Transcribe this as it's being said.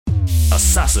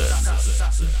Assassin.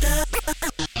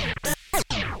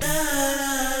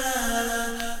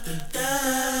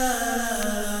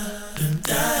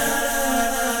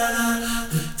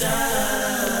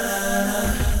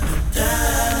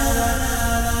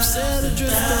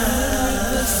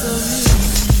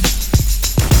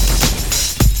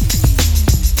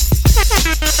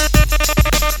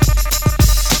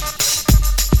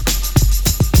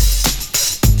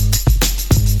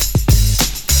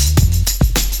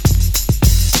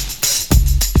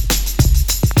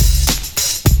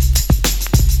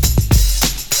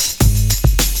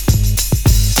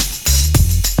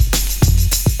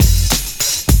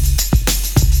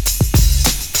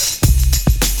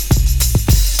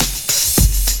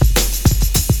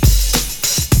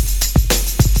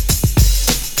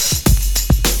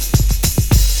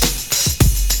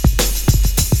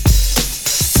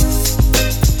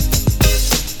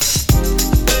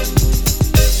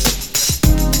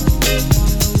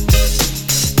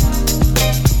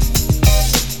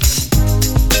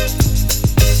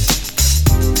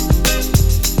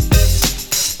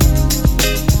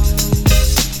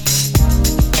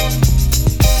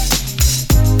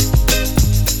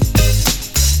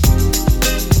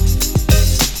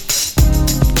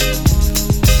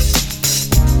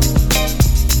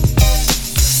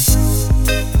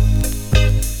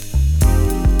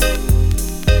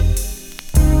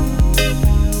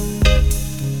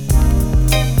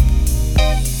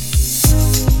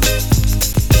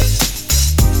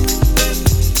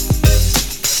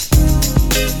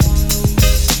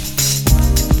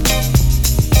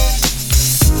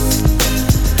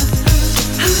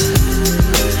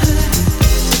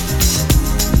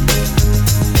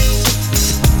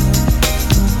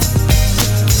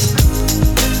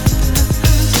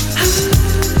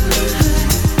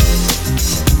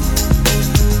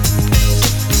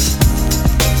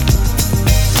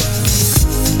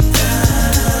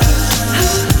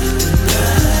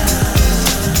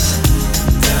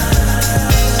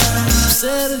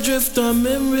 Drift on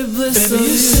memory bliss. Baby,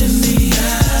 you send me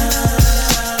out.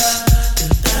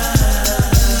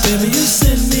 Baby, you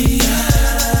send me out.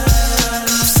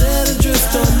 Set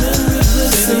adrift on memory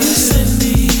bliss. Baby, you send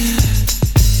me.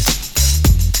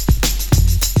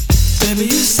 Baby,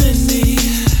 you send me.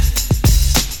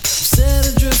 Set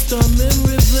adrift on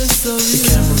memory bliss of you. The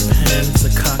camera pans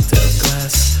a cocktail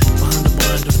glass behind a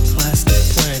blind of plastic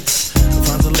plants.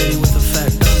 Finds a lady with a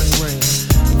fat diamond ring.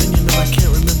 Then you know I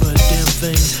can't remember a damn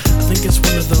thing. I think it's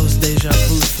one of those deja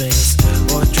vu things,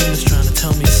 or a dream is trying to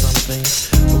tell me something,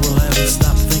 but will I ever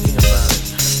stop thinking about it?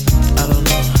 I don't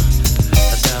know,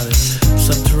 I doubt it.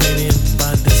 Subterranean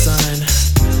by design.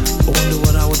 I wonder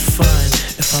what I would find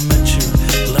if I met you.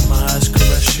 Let my eyes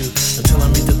caress you until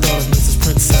I meet the thought of Mrs.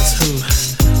 Princess who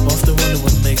often wonder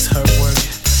what makes her work.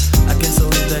 I guess I'll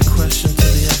leave that question to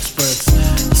the experts,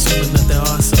 assuming that there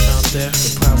are some out there,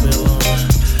 but probably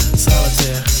alone,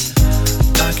 solitaire.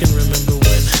 I can remember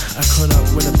when I caught up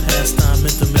with a pastime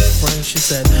intimate friend. She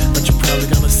said, but you're probably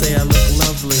gonna say I look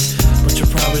lovely, but you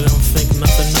probably don't think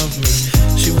nothing of me.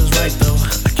 She was right though,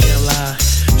 I can't lie.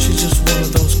 She's just one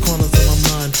of those corners of my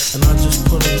mind, and I just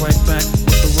put her right back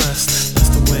with the rest.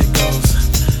 That's the way it goes.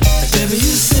 Baby,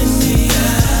 you send me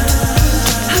out.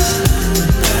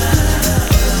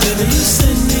 Baby, you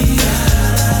send me out.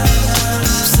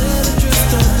 Set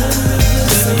adrift on memory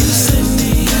bliss. Baby, you send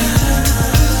me out.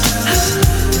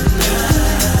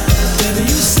 Baby,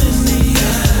 you send me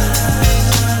out.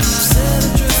 Set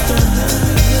adrift on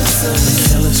memory bliss. A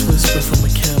careless whisper from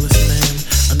a careless man.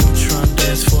 A neutron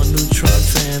dance for a neutron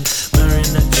fan.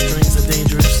 Marionette strings are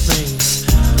dangerous things.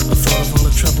 A thought of all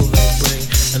the trouble they bring.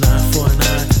 An eye for an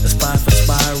eye, a spy for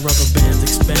spy. Rubber bands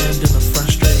expand in a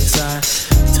frustrating sigh.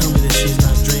 Tell me that she's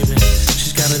not dreaming.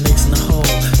 She's got an ace in the hole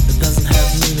that doesn't have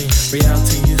meaning.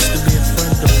 Reality used to be a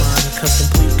friend of mine. Cause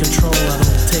complete control I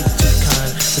don't take too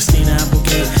kind. Christina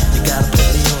Applegate, you gotta put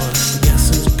me on. But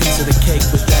guess whose piece of the cake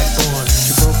was Jack Bourne?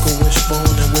 She broke a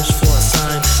wishbone and wished for a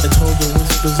sign, and told the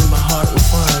whispers in my heart were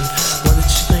fine. What did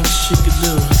she think she could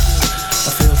do?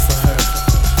 I feel for her,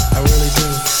 I really do.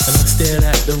 And I stared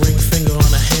at the ring finger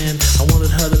on her hand. I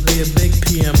wanted her to be a big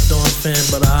PM Dawn fan,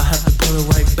 but I'll have to put her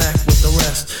right back with the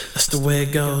rest. That's the way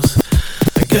it goes,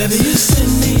 I guess. Baby, you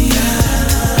send me out.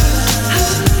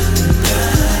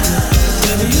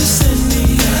 Baby, you send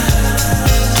me out.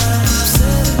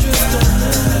 Set adrift on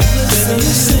memory bliss. Baby,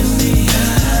 you send me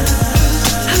out.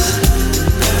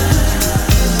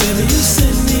 Baby, you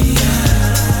send me out.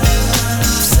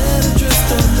 Set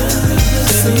adrift on memory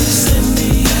bliss. Baby, you send me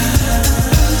out.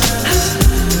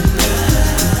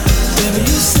 Baby,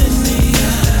 you send me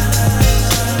out.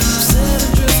 Set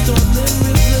adrift on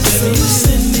memory bliss. Baby, you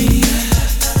send me out.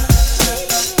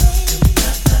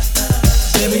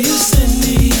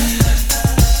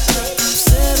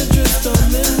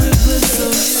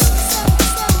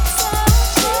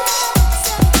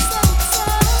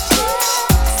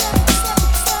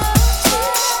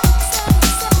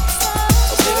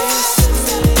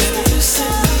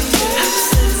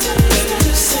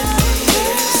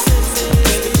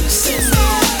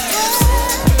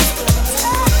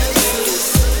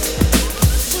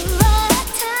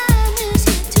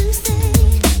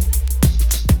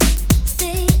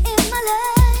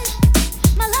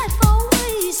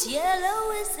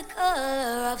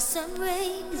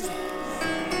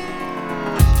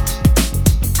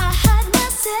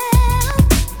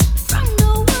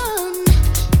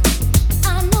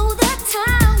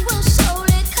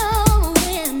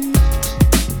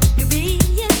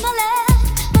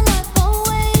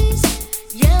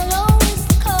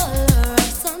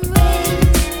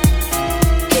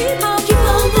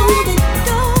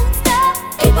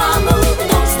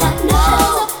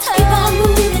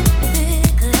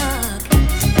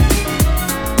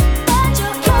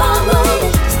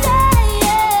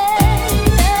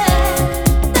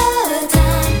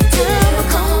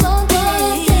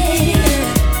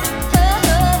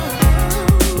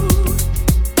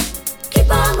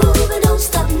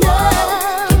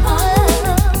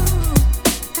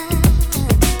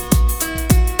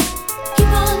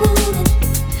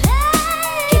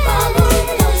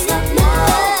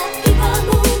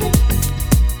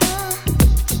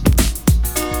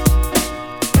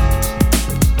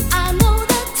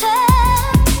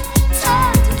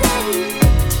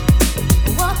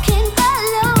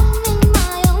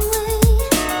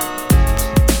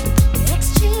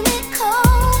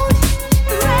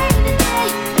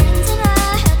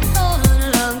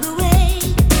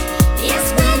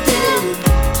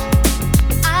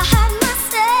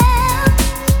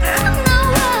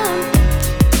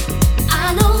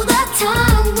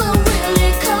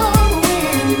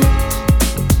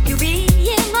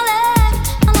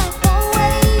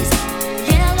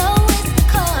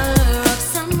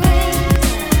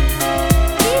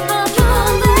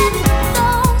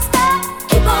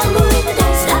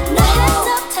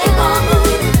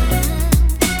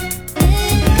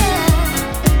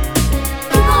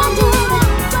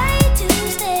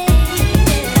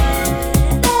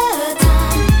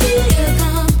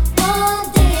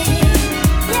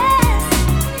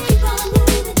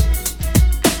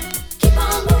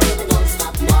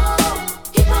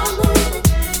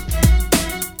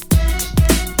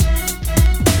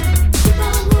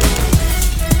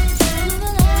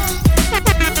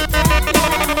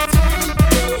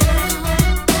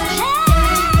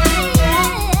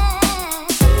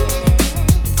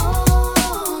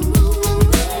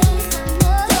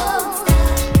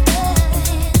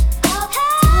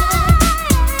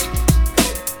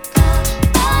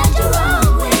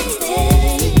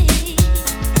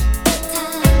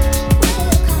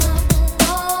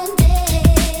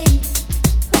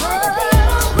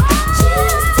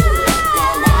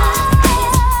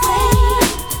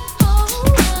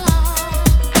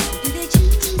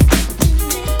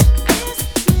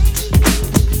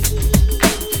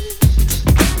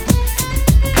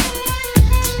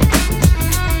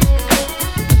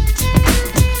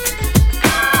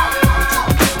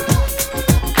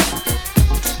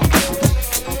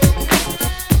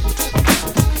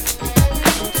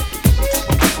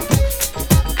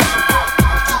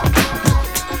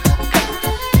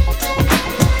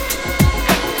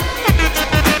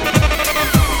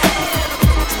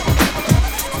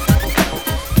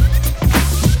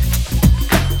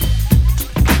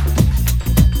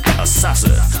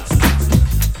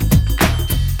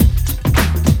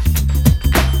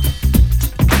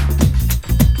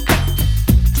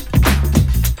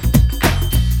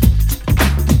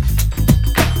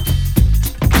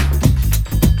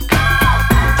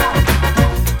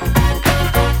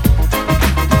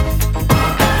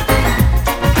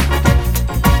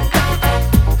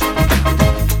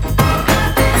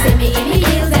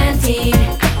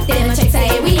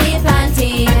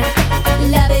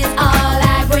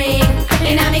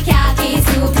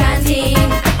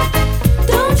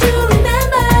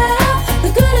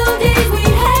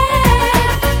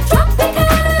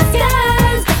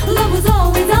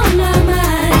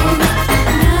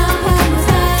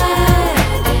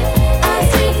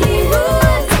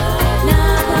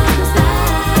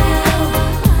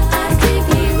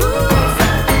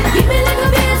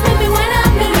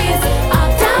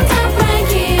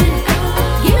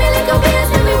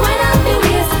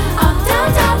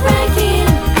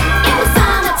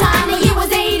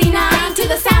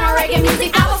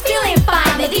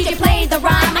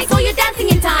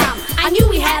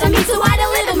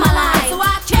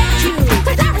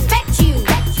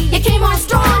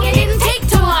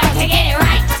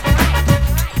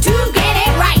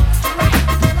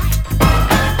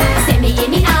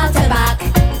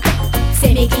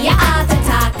 me give you heart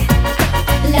attack.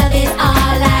 Love is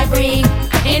all I bring.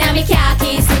 In a me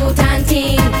khaki suit and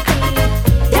ting.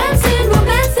 Dancing,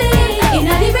 romancing, in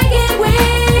a the reggae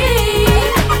way.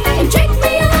 Him trick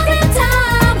me every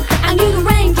time. I knew the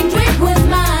ranking drink was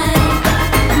mine.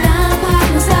 Now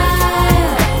partner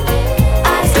style,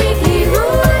 I strictly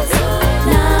roots.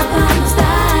 Now partner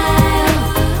style,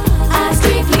 I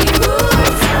strictly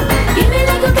roots. Give me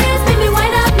like a bass, make me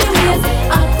wind up your waist.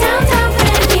 Up down, down for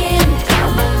them game.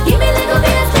 Give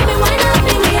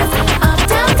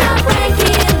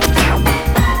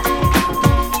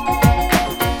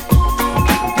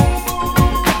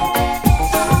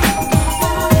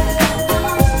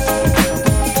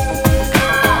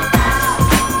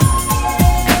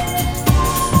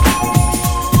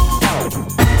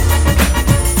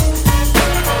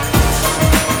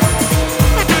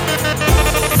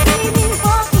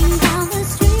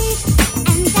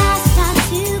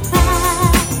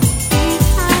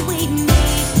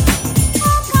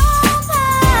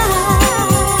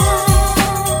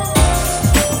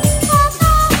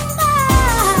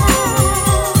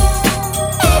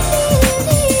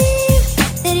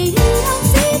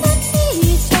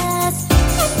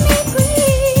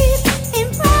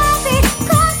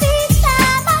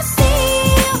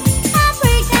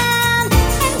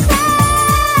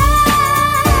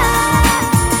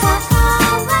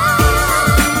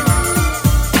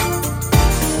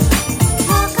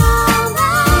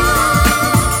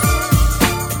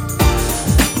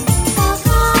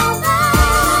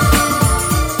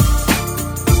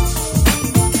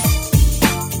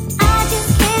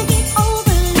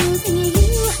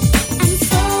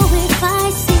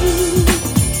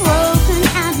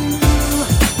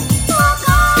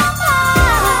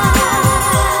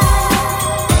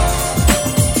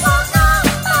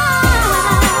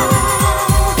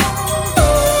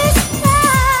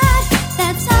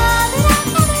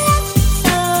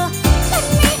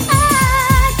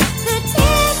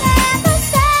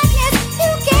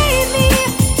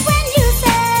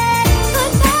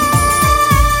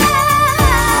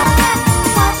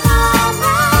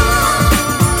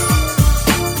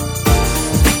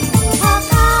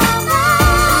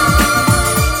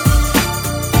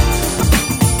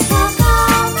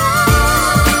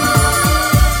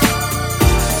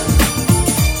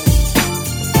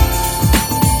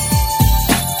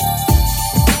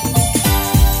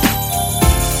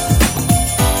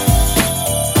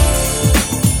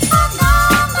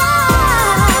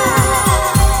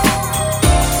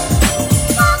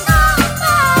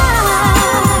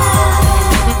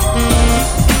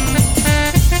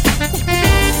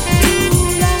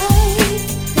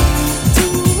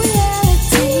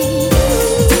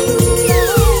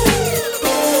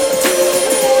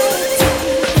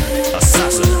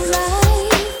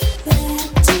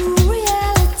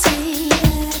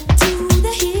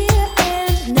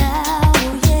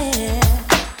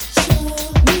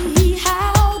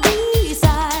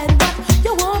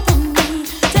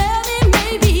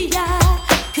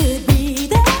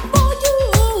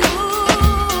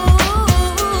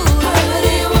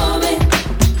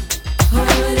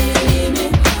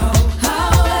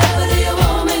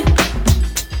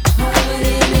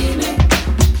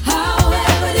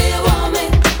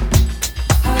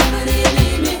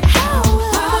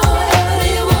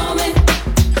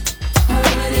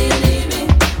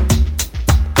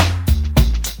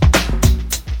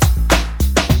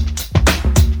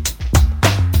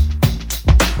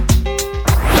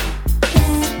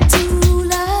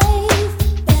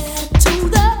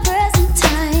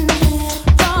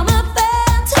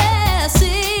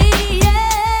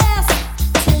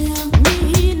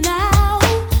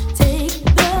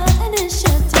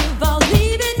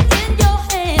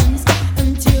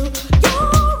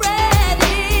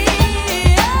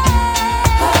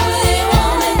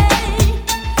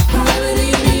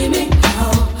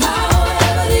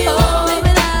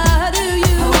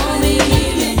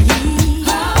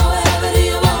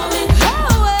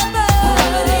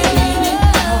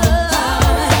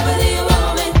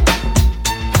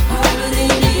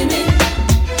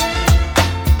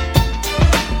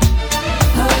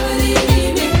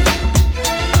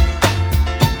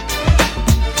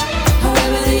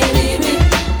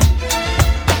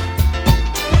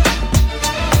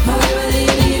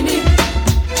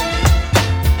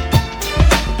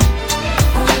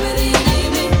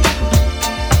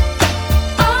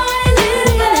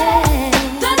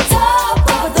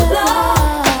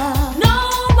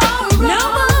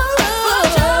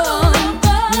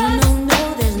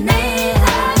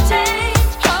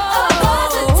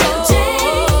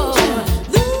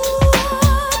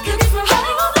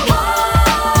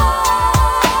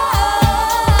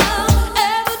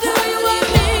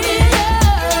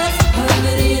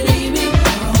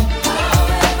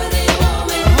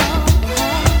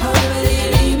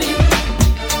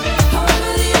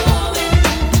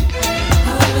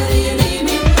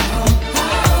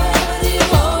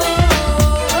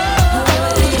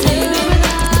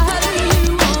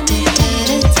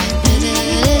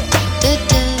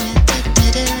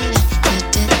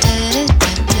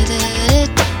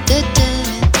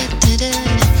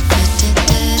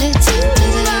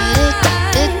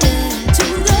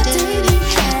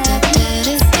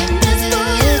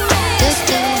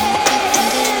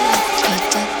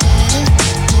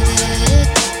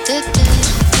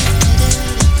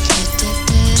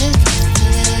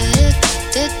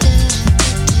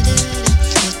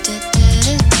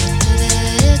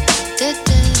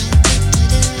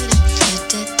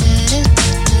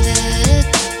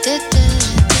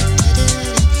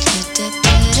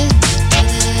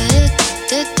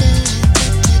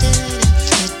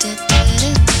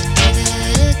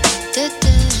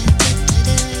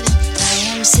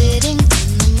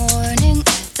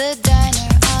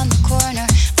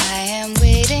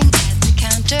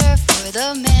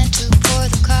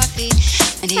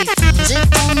and he fills it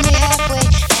only halfway.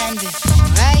 And before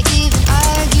I even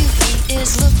argue, he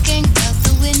is looking out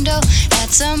the window at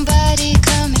somebody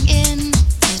coming in.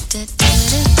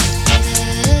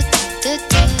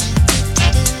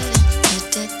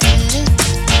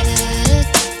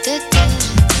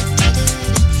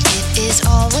 It is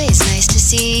always nice to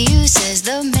see you, says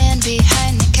the man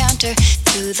behind the counter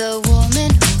to the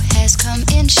woman who has come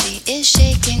in. She is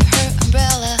shaking her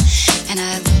umbrella, and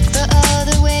I look the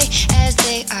other way as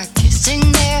they are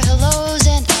kissing their hellos,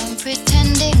 and I'm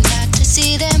pretending not to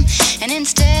see them, and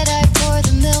instead I pour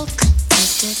the milk.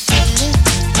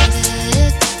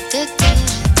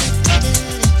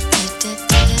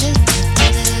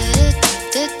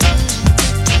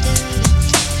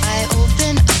 I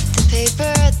open up the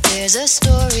paper, there's a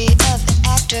story of an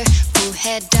actor who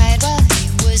had died while he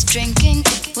was drinking.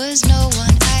 It was no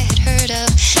one I had heard of,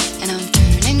 and I'm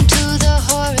turning to the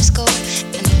horoscope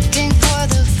and looking for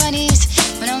the funnies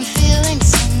when I'm feeling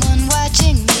someone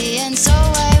watching me, and so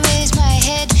I raise my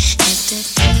head.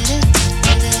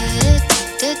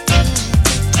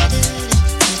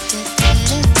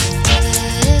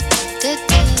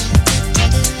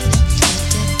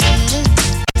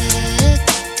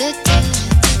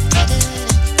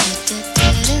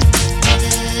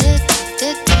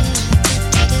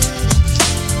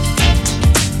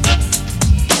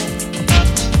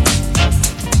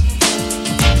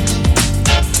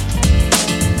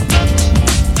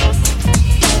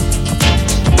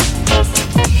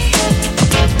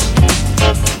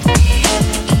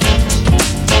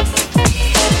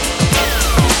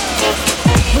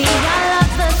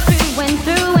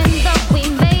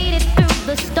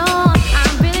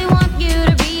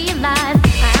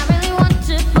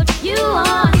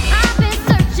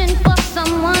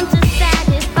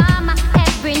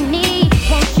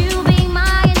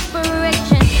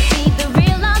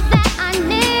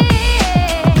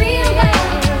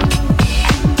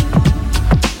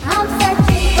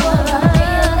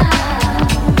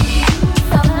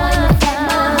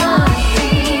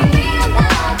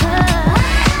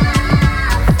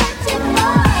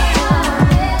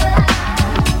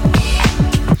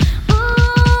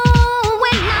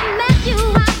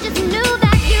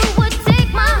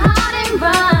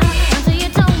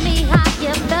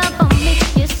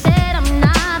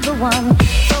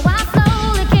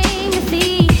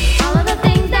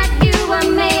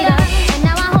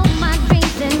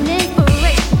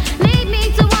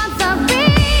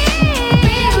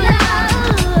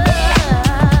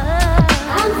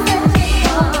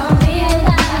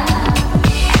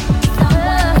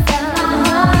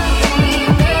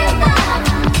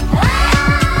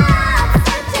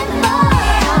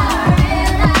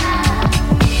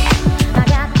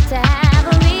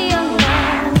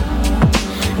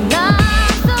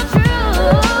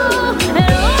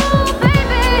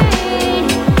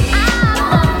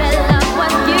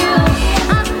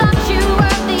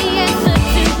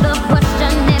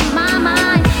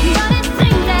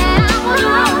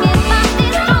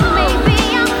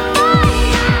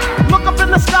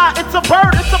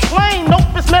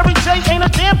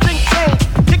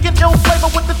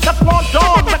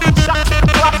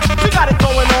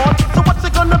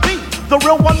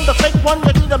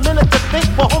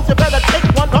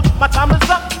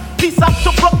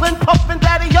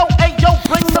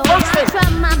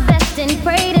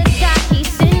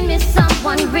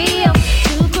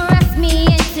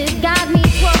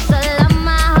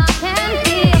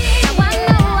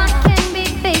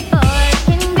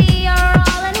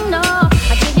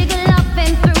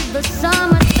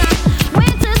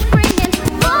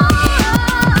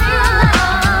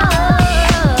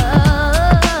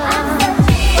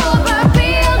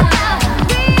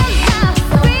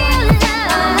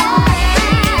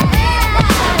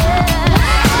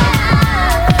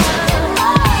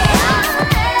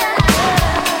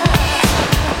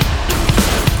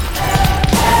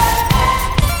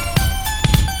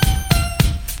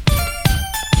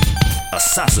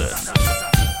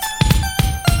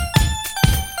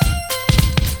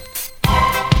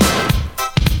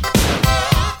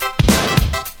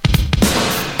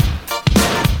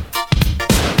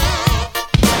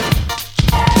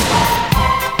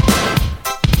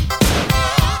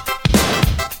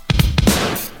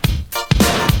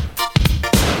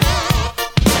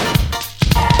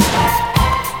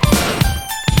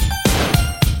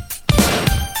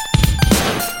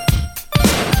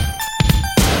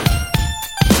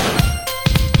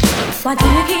 Why do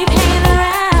you keep hanging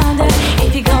around?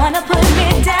 If you're gonna put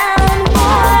me down,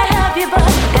 boy, help you, but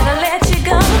gotta let you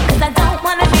go, 'cause I don't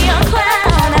wanna be your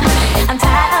clown. I'm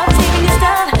tired of taking your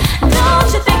stuff.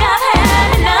 Don't you think I've had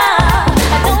enough?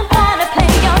 I don't wanna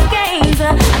play your games.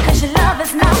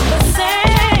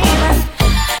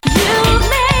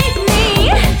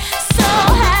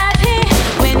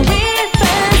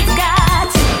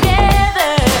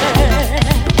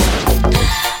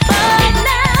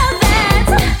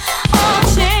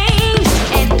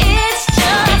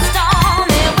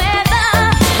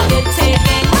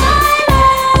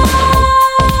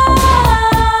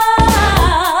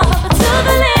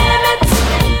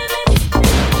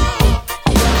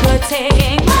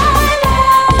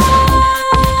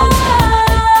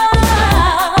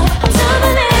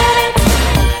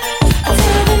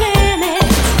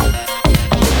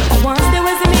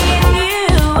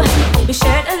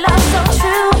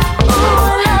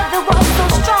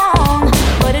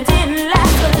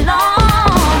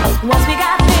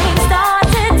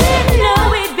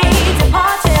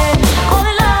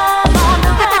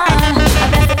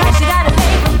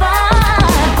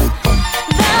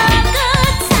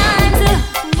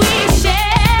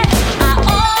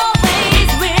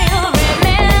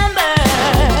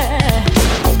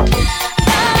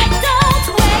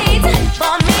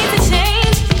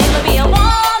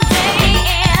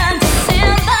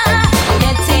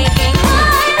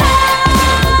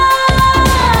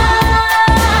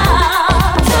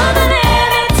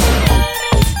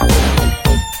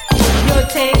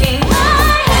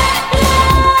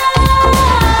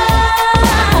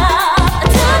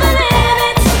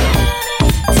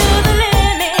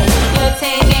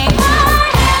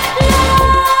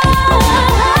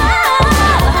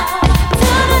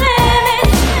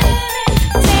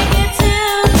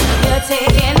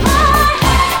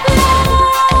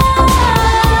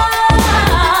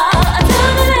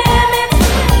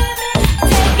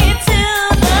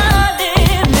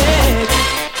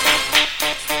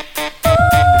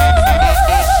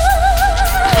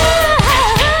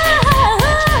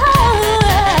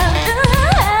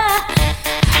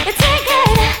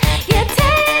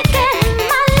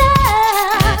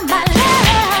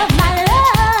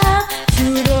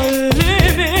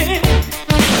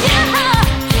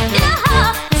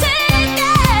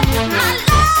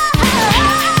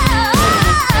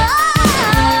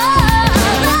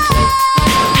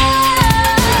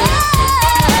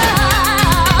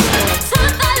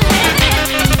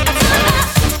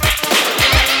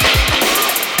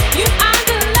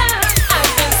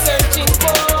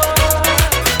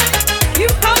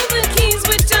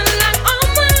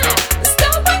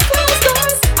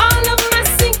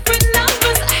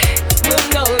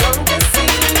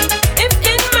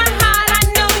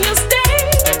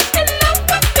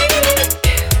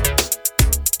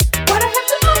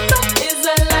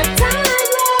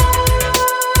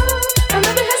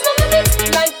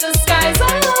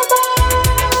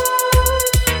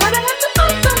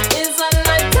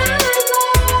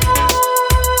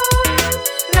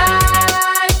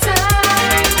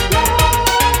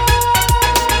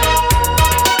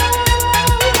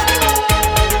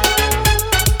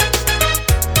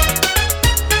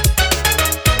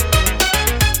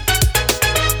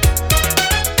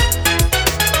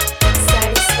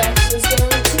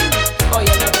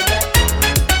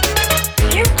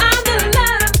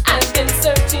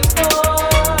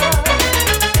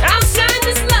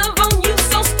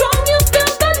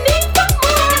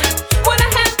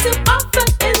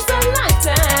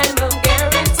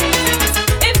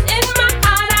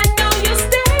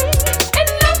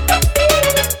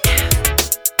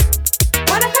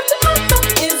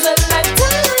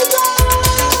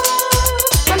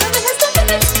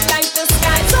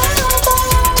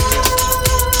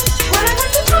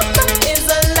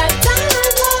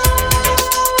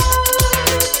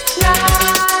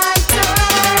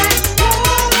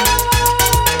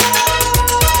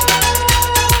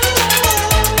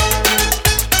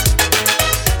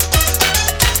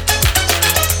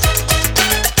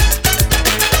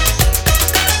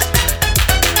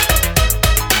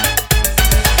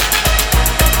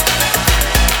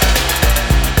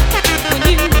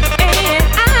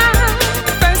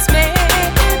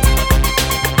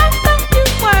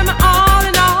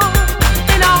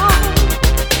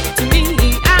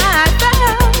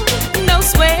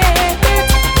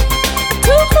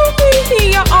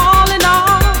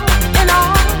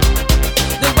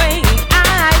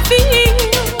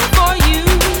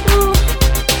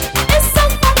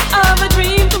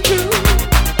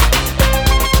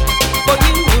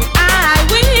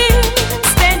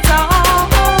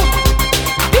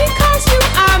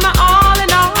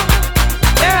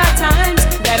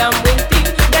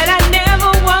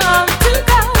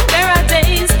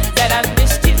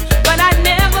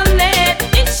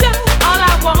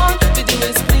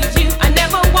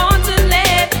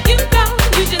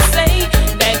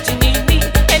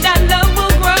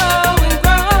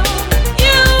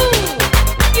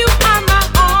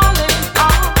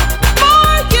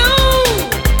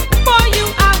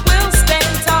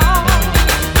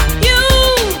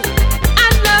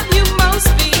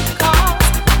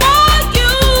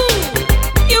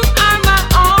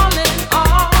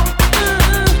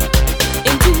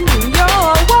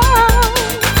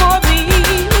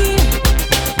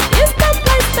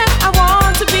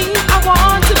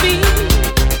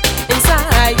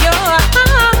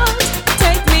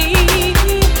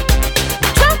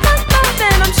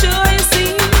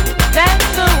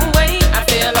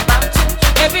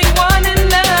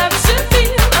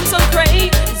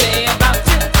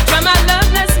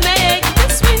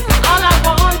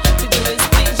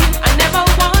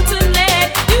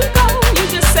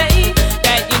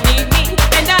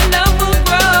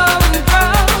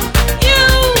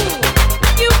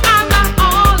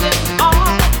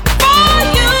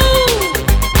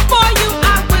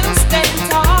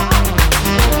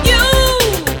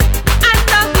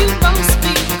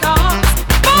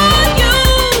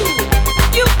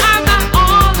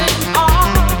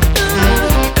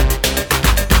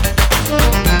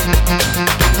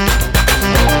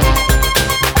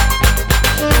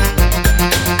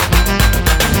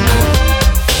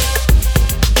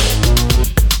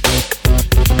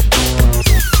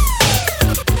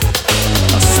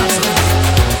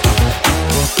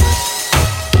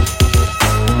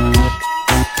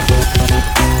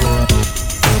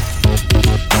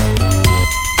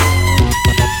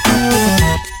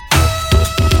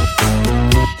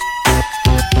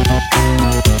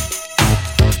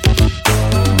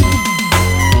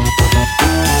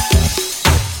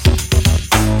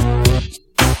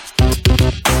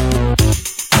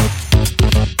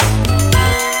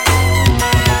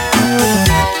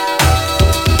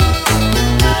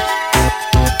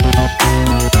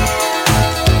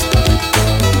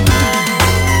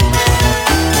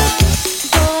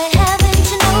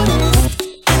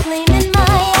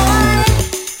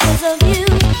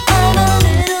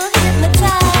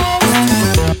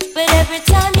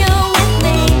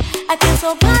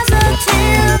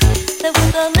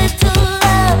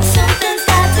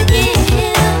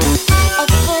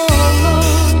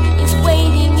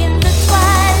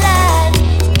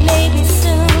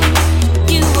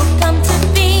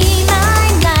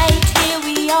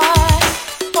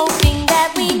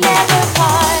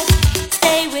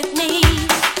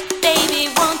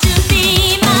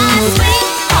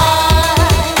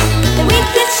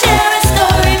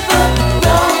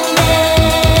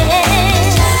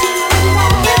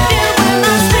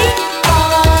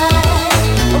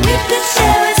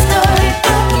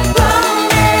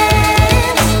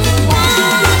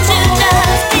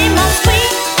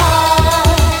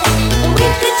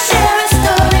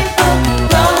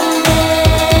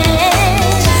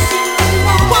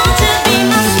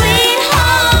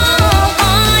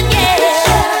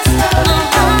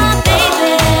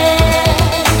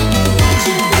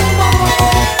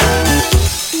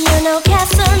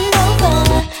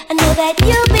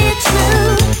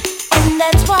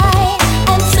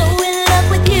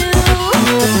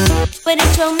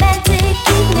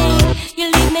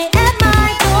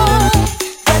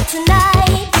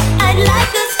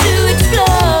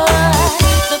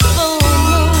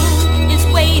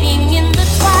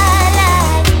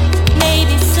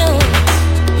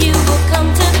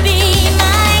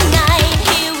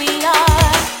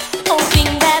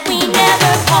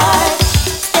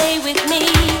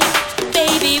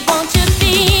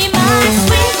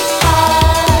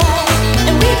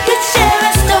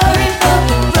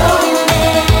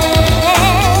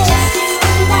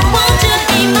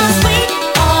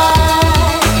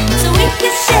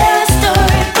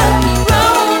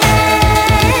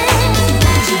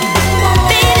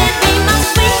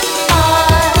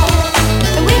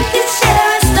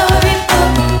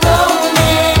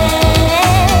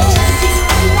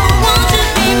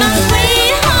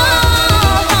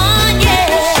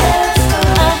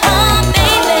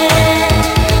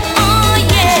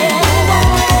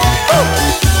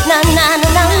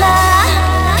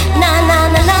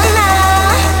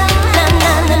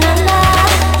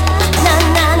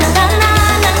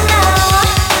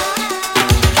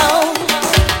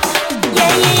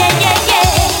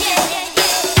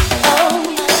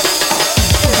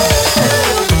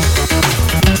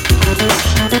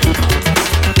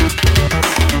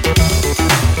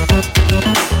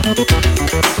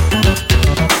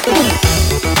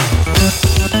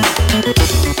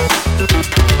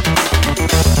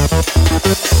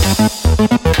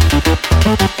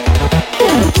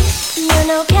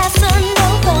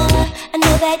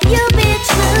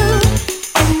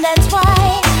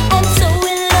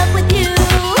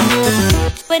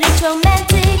 but it's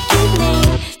romantic evening.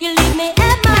 You leave me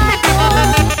at my door.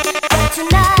 But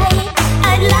tonight,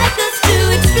 I'd like us to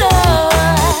explore.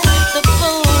 The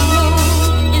full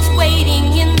moon is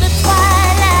waiting in the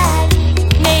twilight.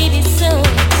 Maybe soon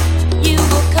you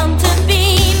will come to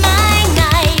be my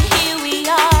night. Here we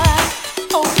are,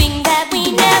 hoping that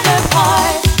we never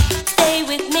part. Stay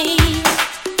with me,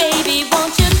 baby,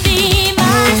 won't you be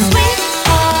my sweetheart?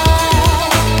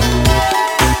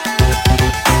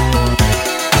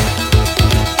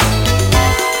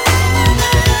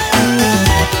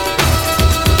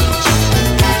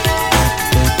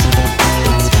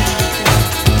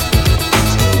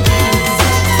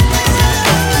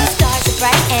 Stars are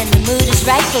bright and the mood is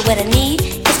right, but what I need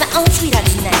is my own sweetheart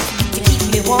tonight to keep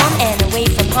me warm and away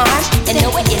from harm, and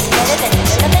know it is better than a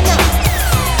little bit of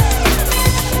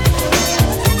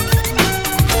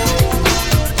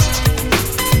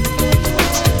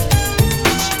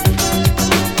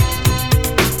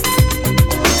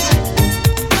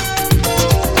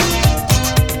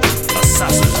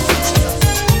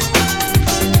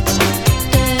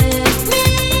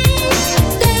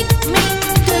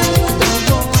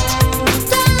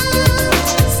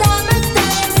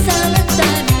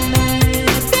Summertime,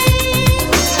 maybe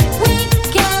we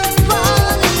can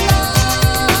fall in love.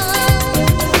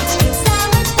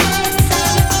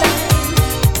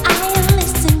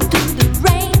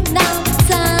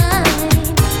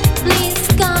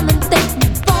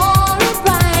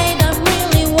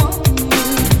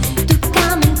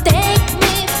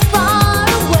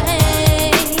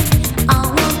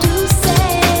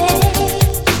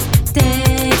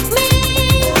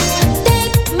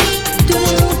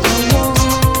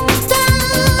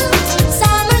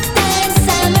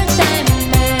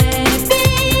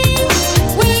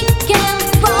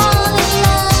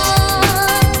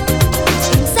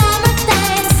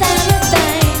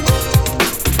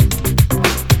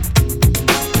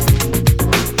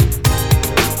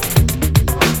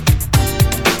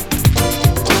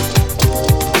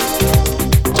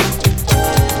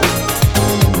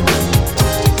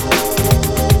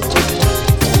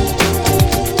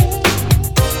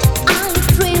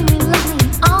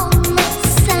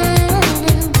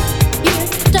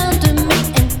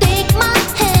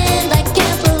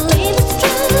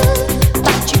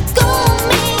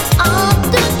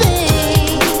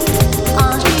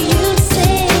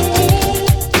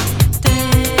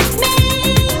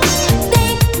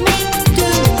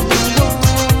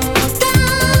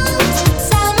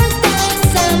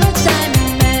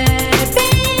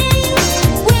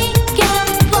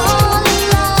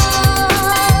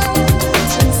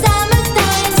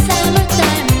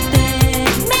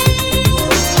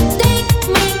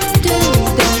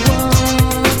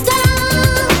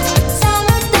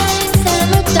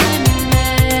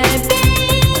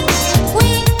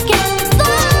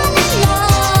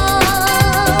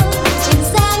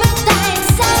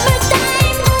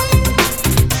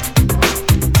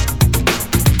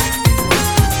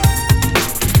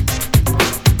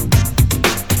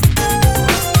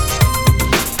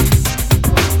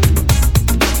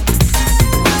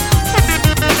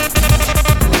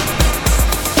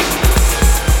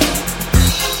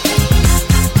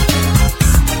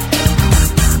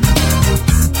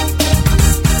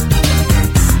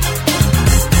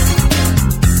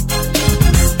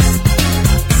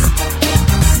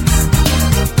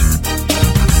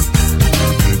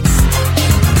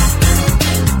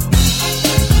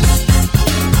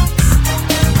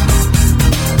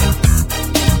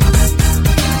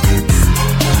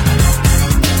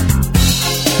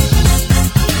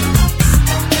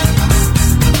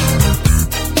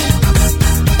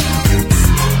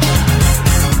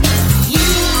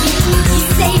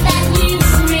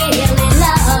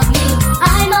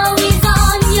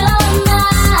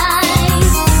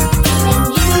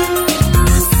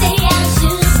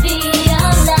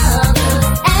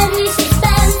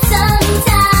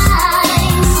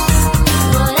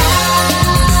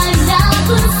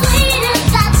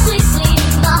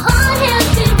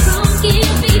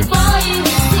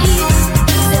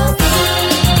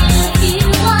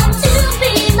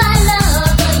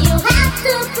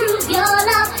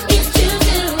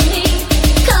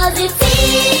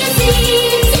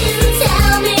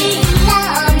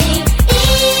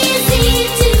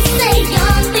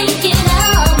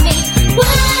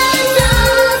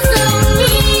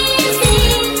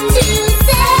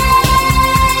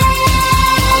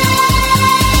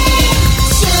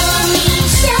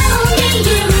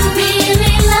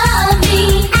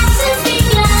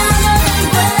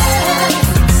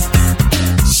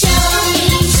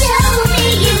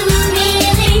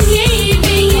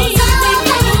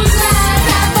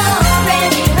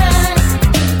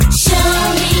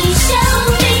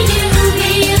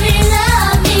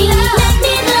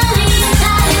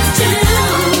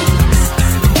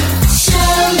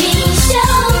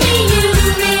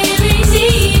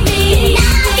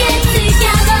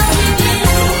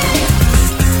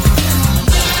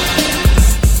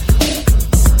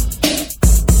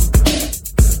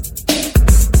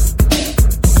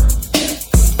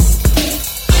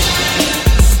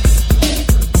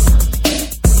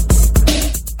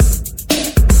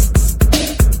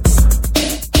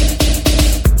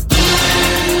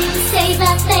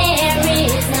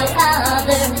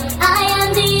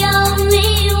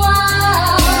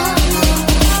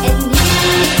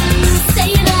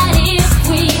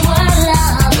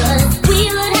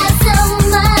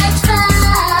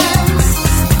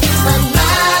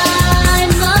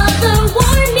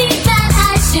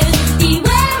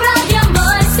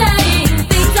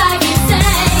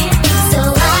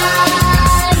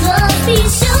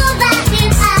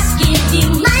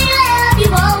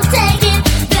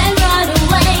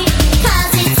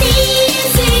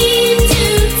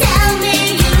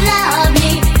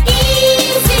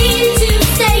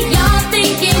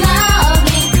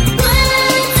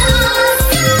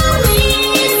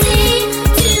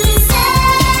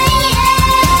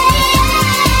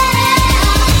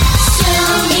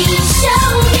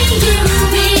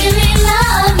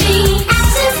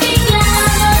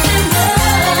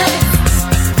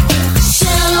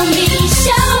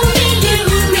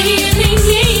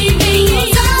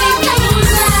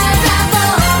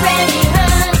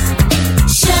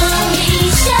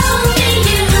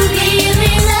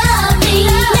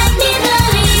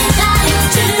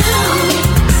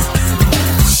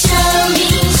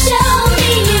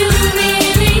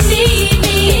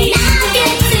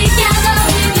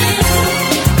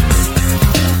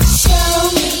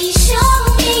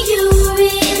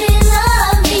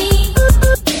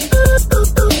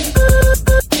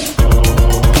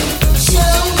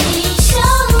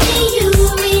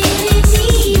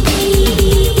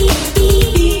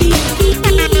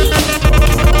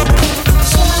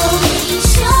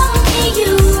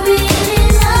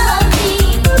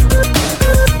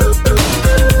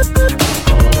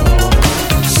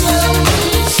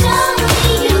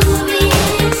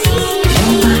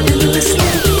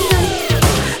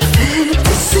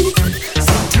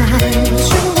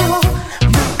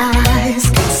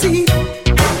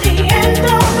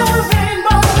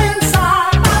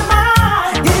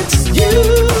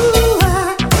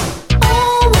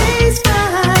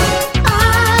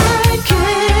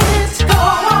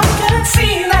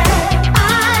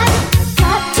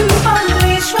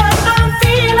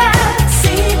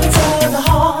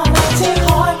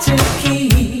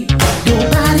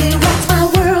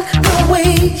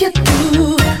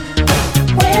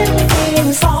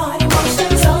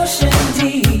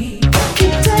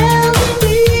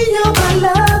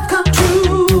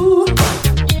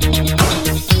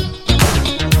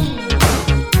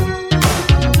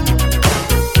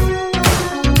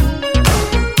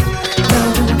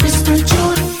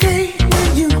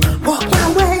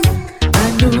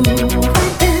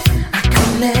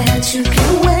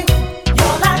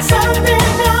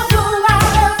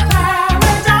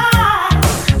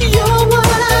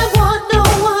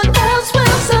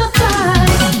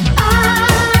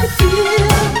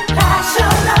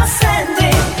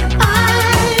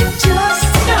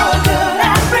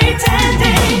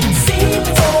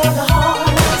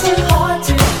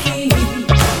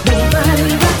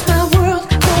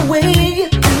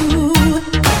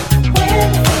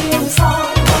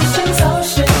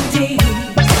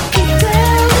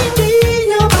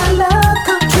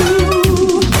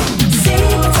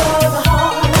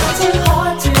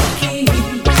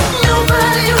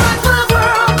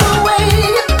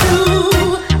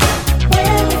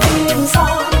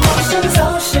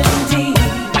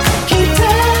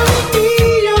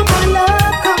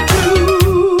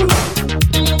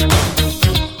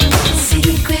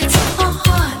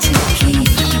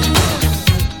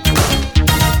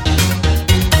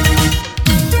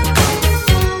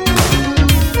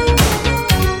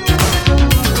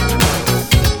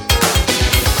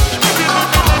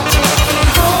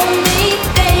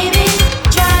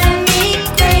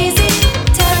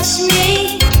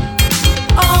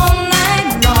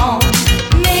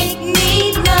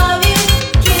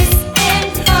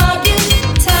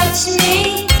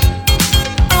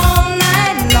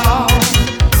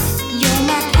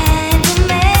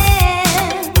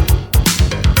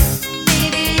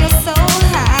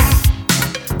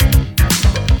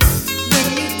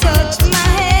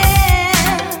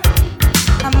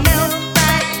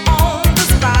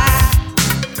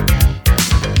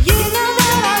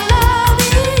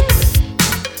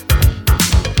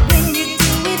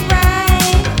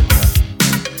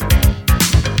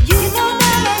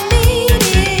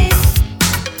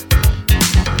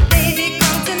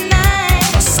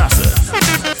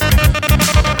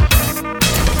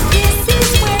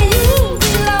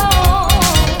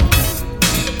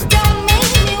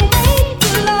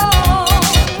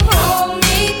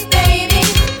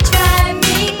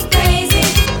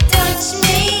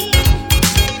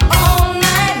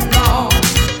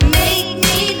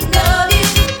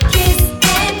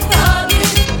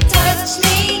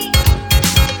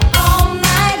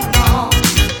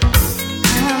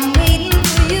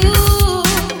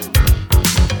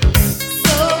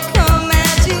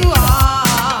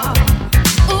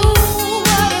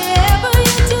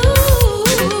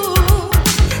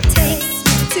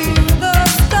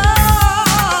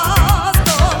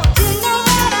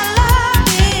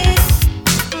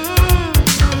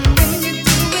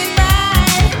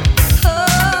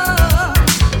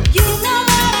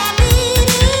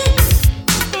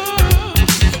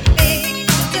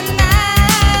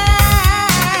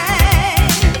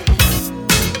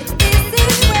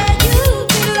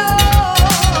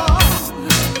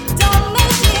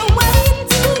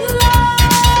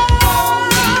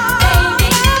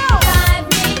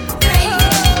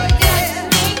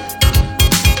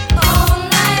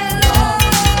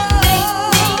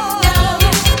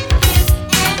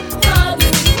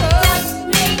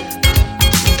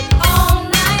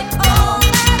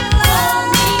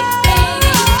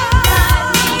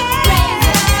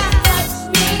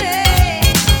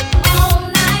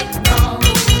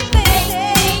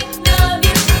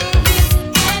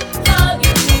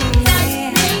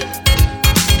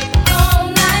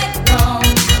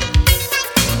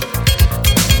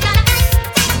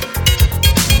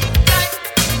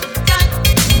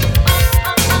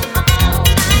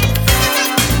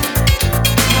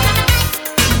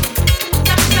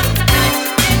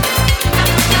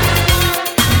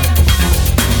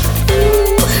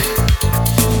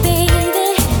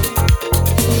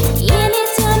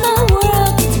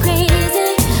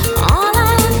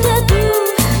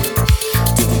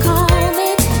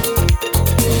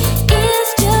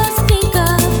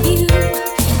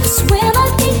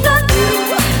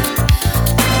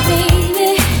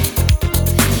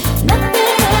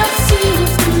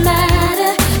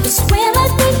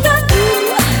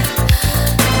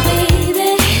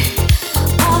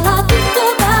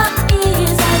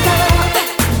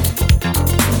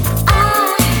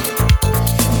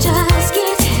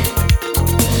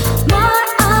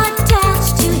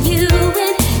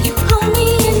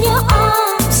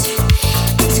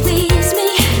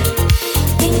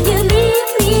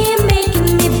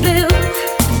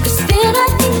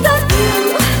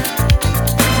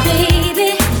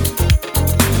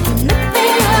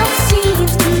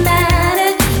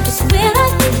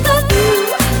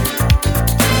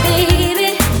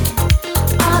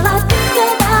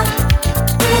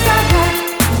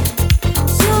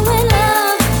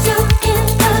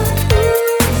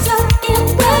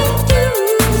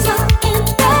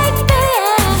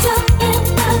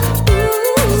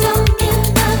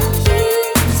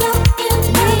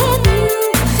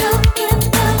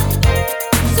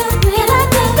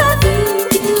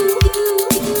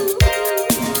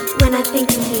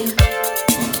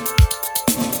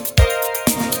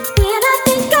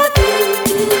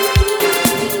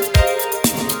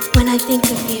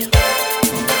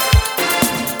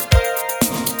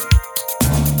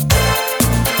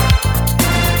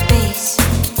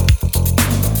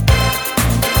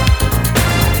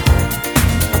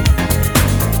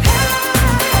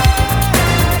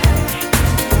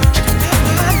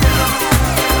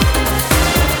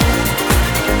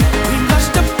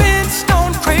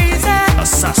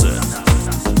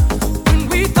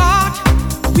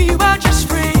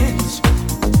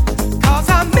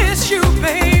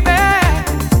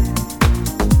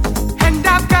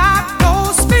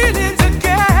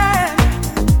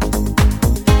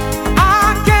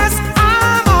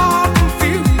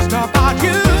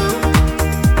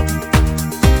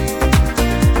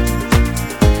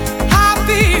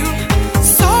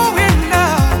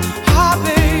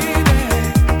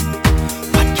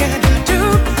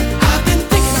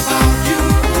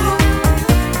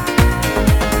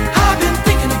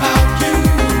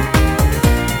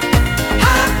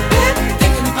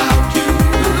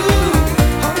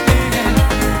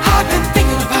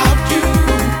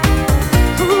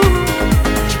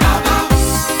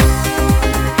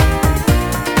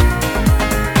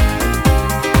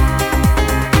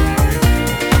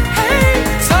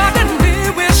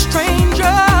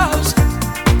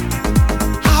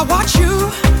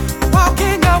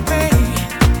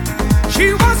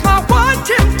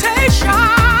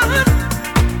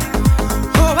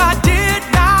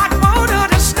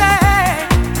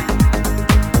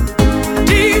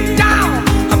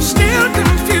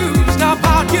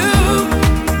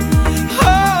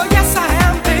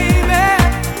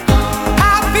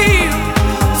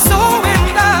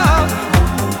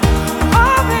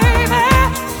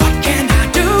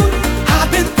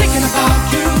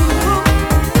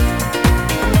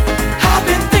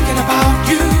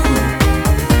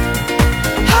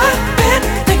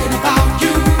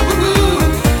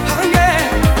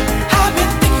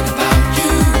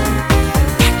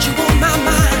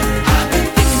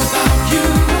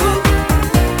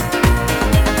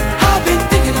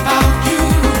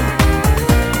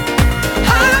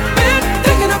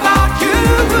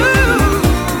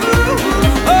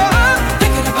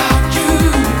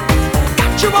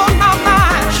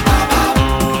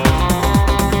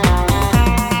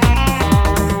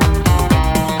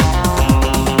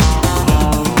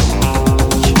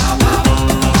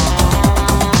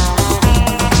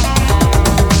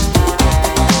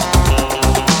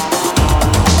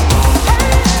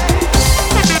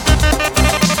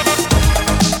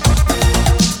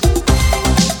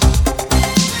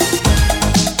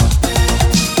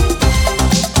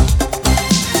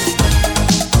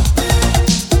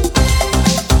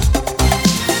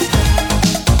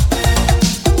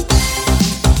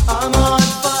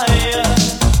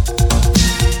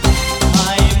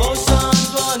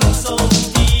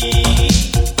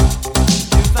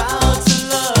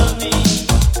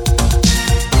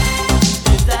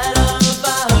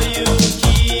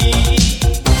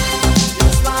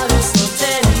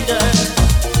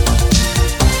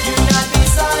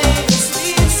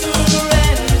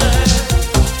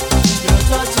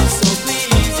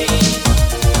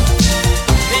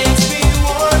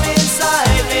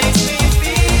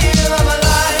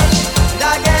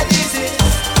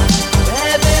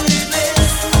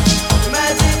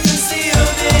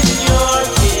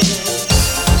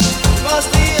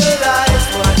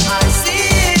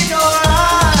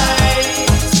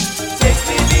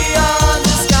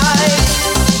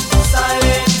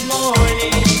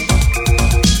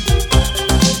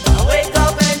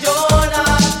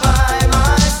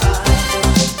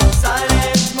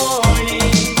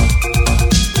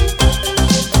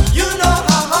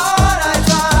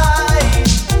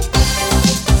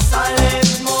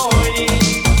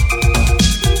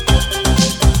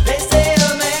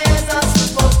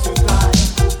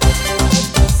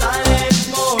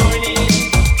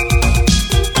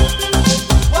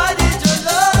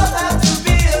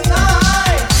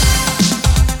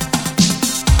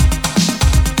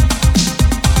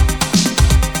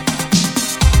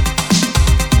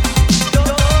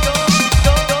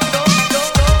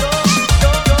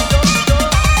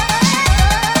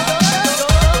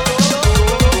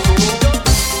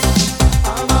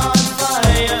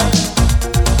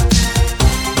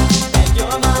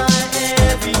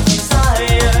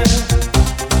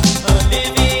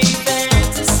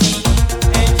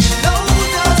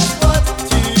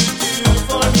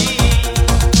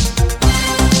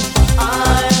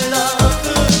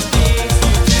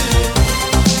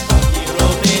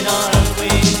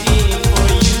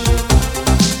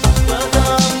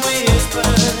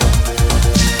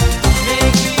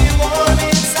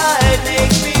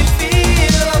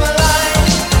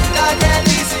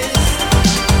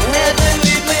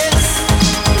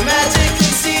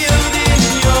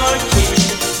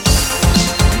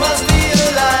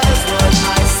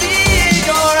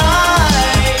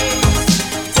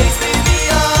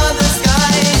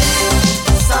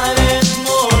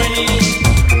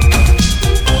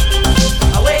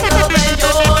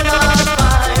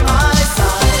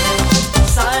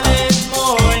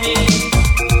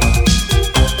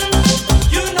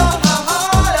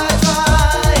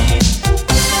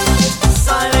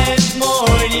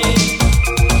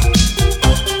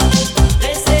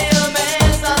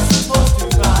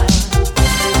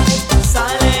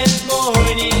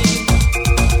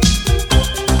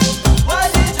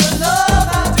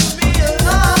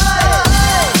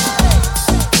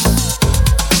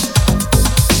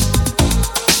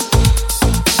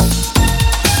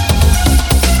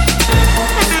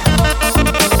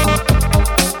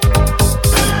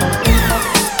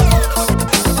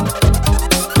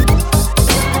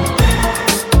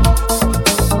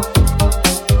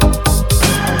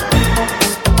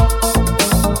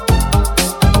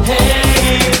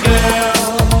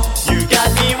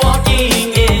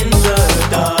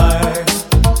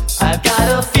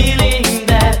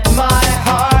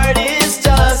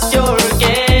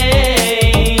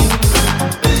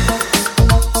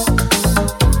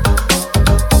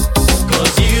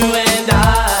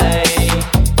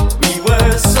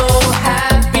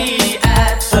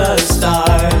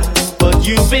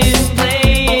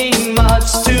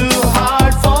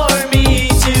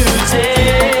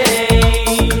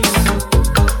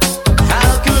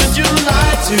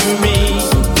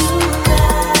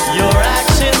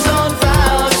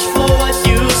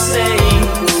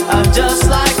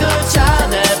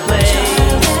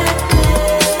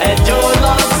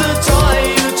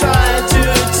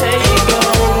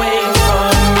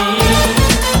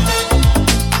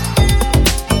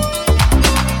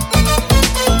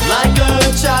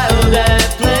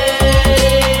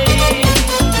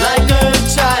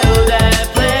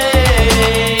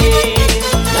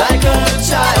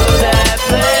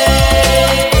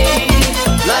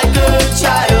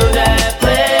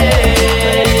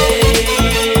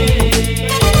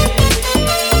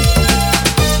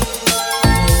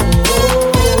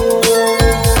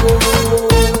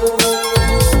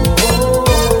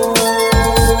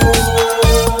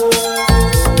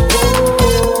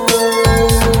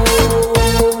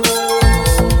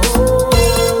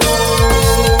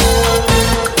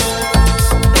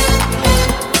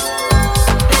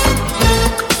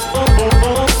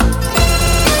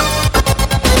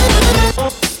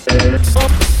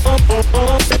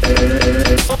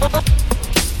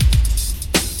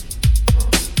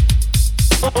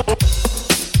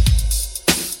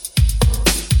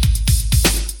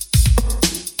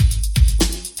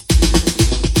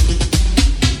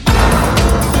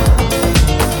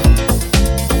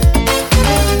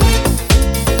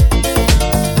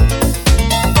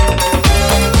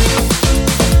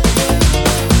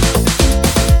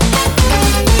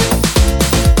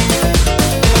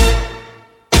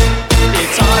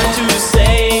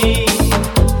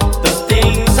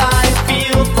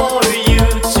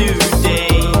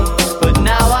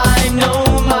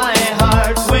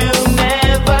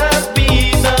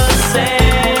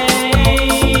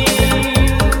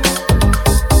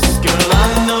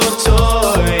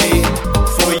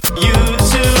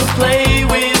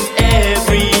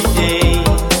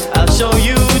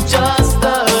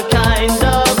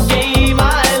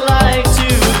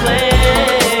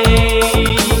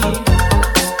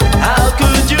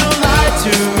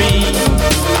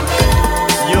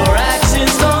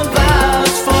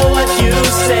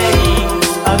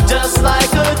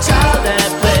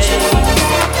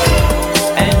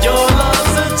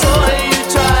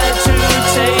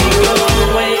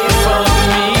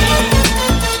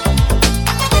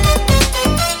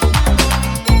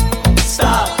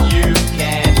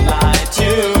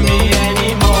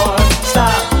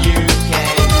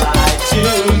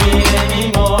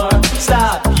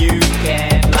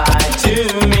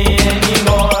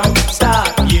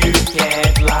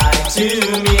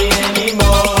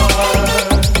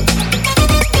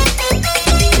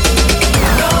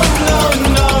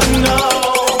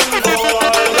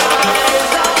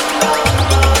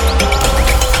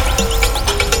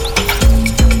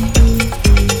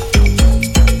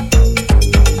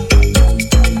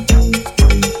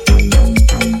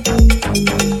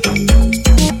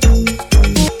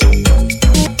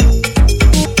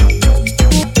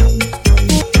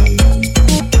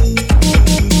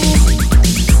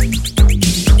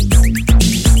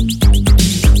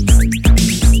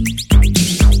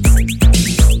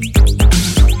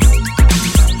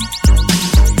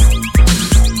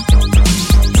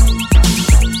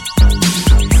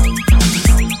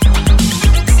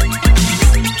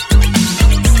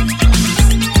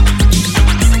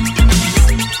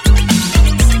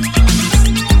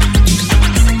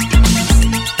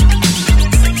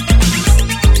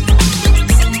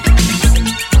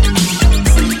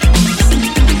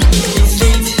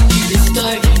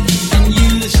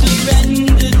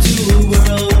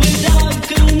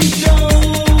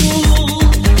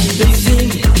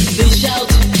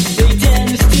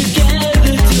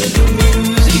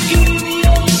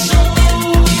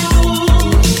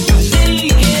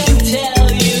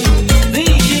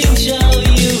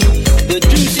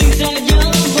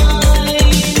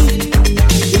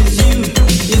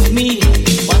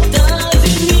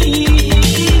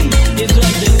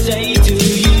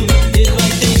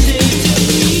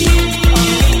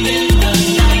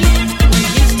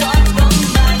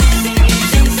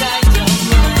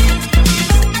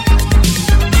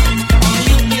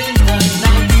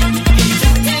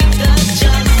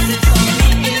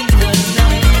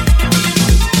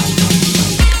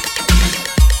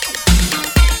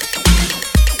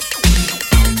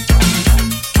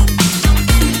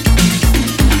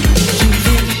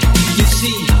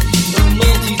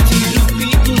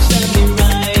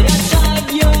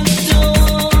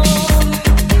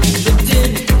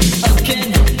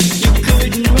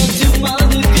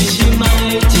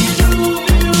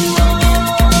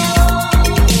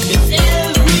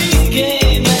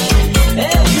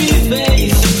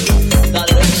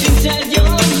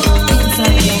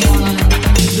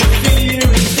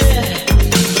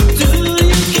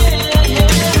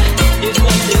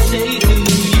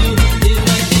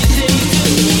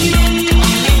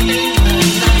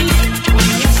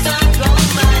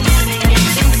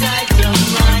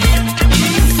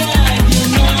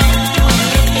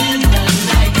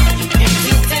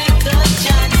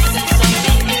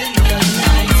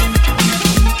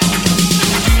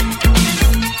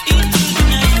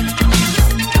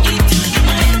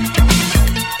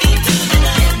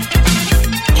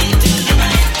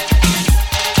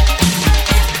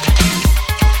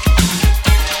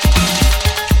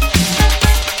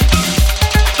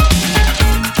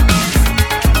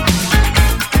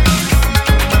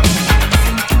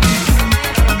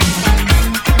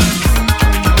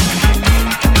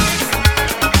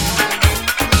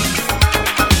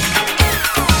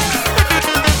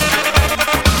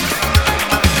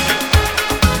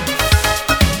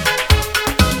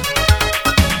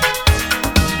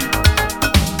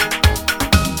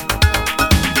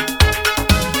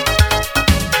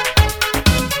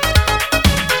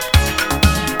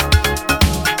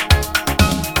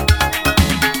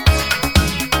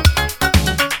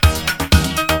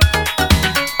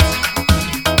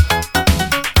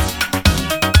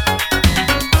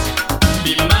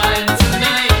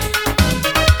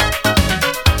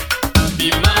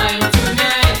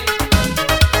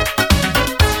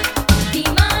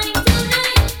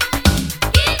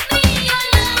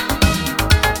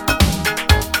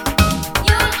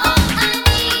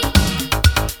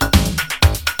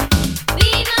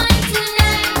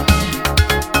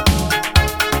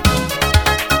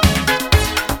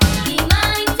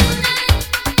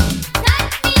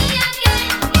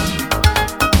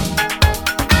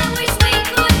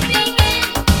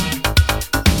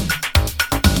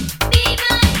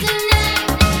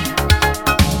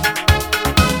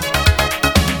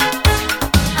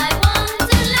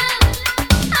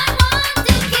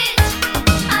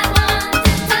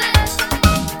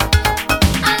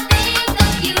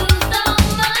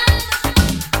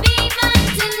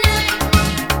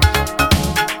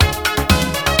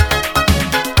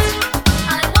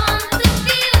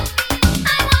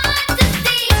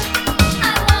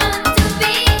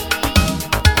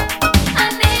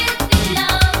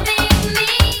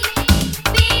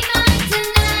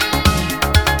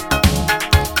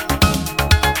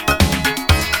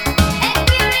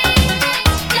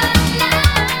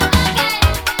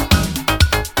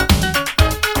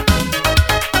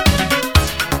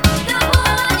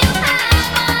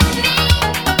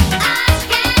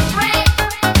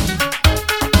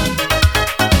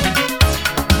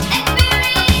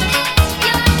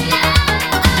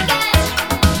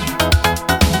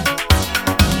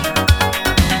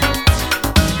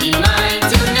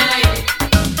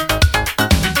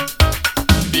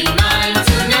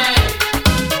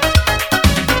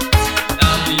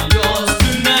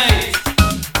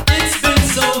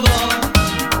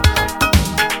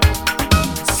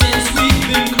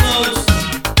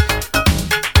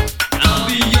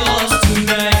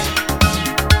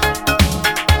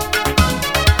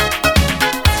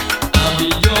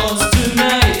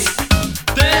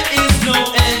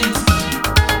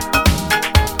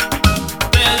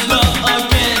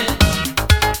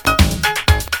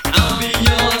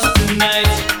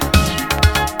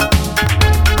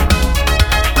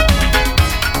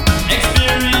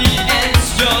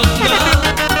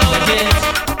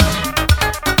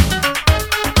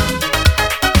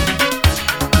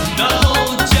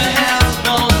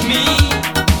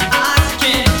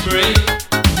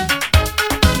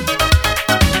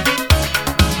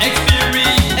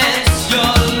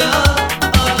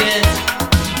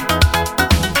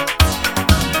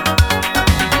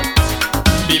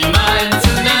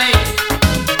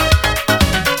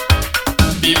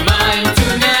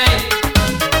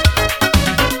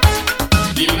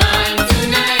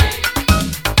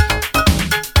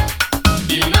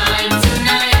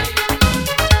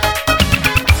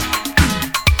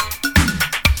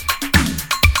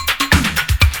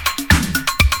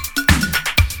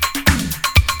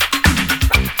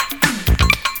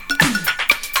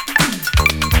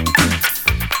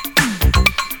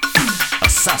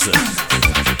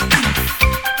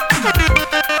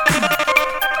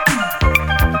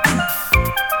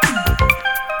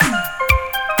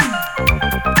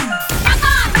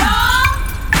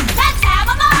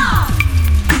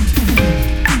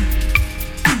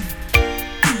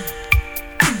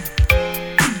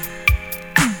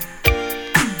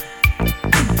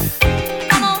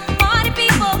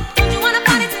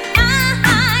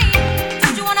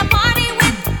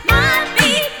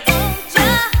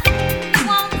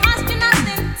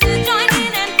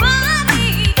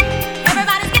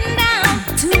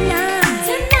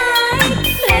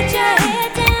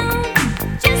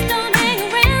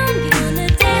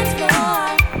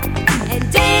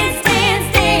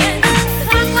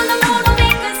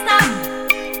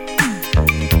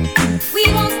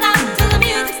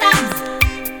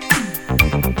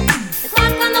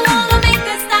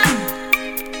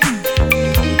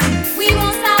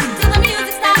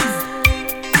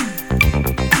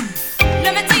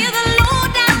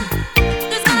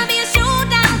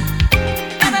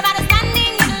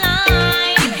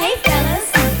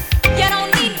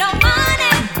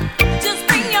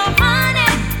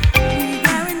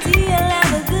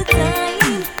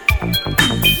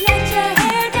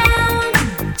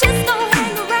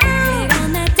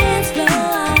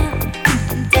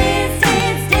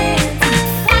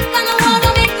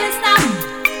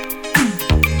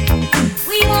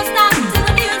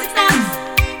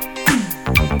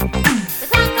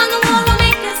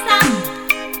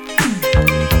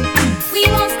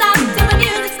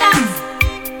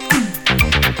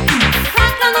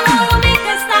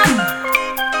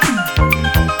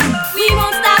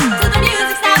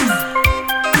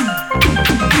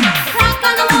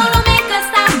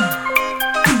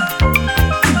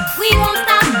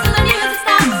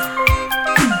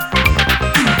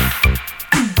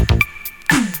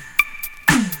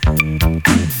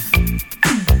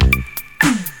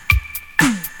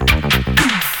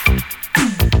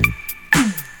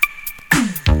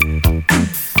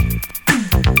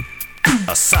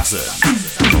 Assassin.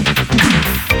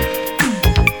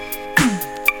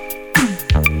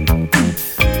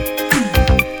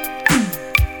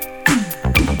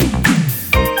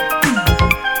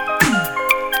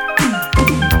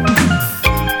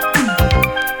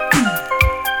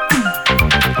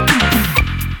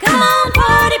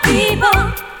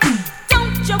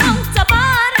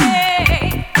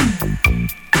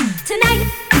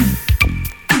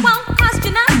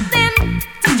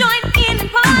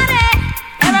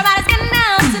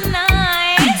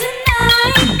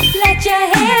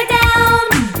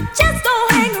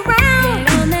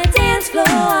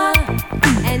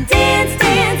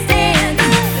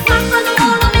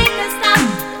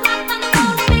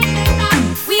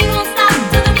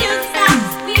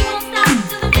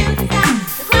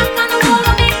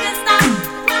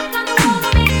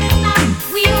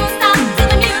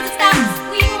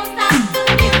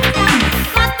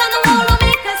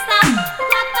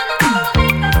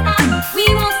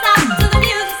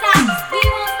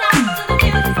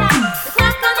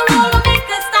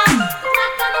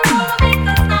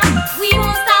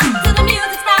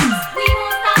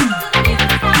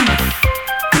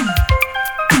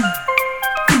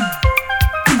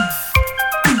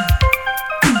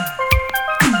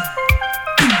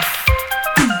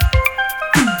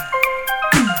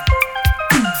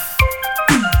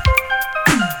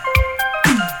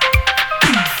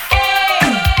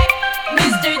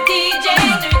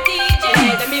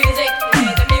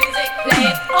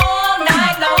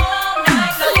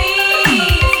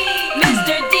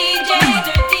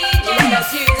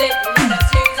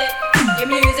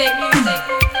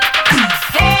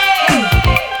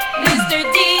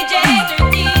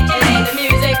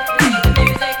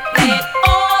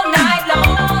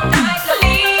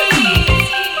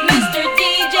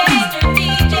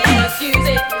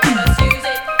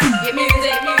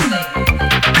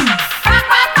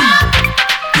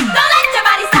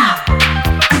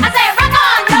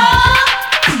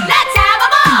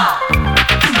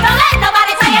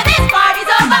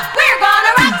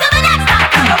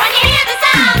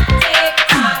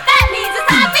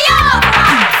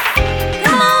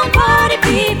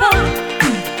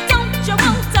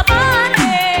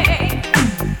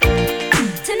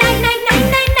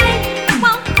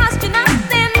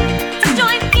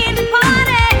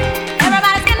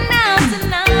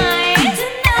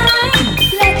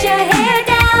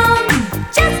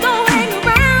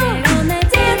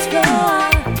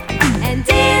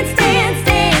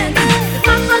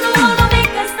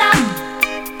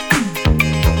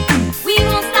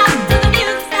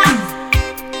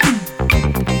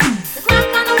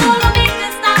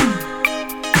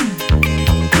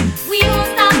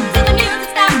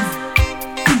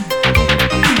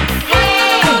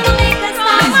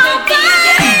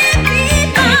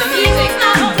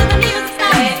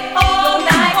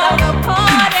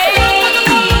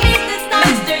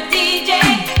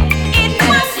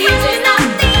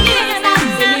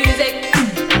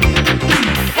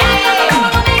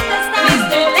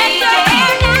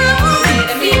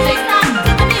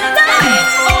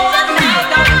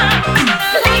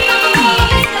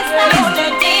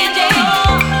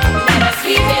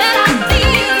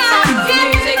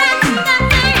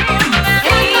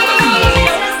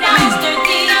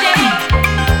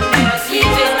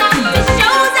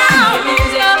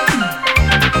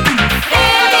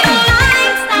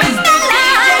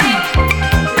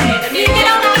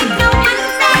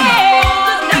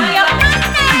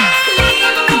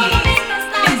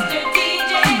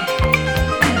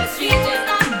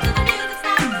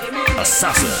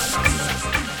 Assassin.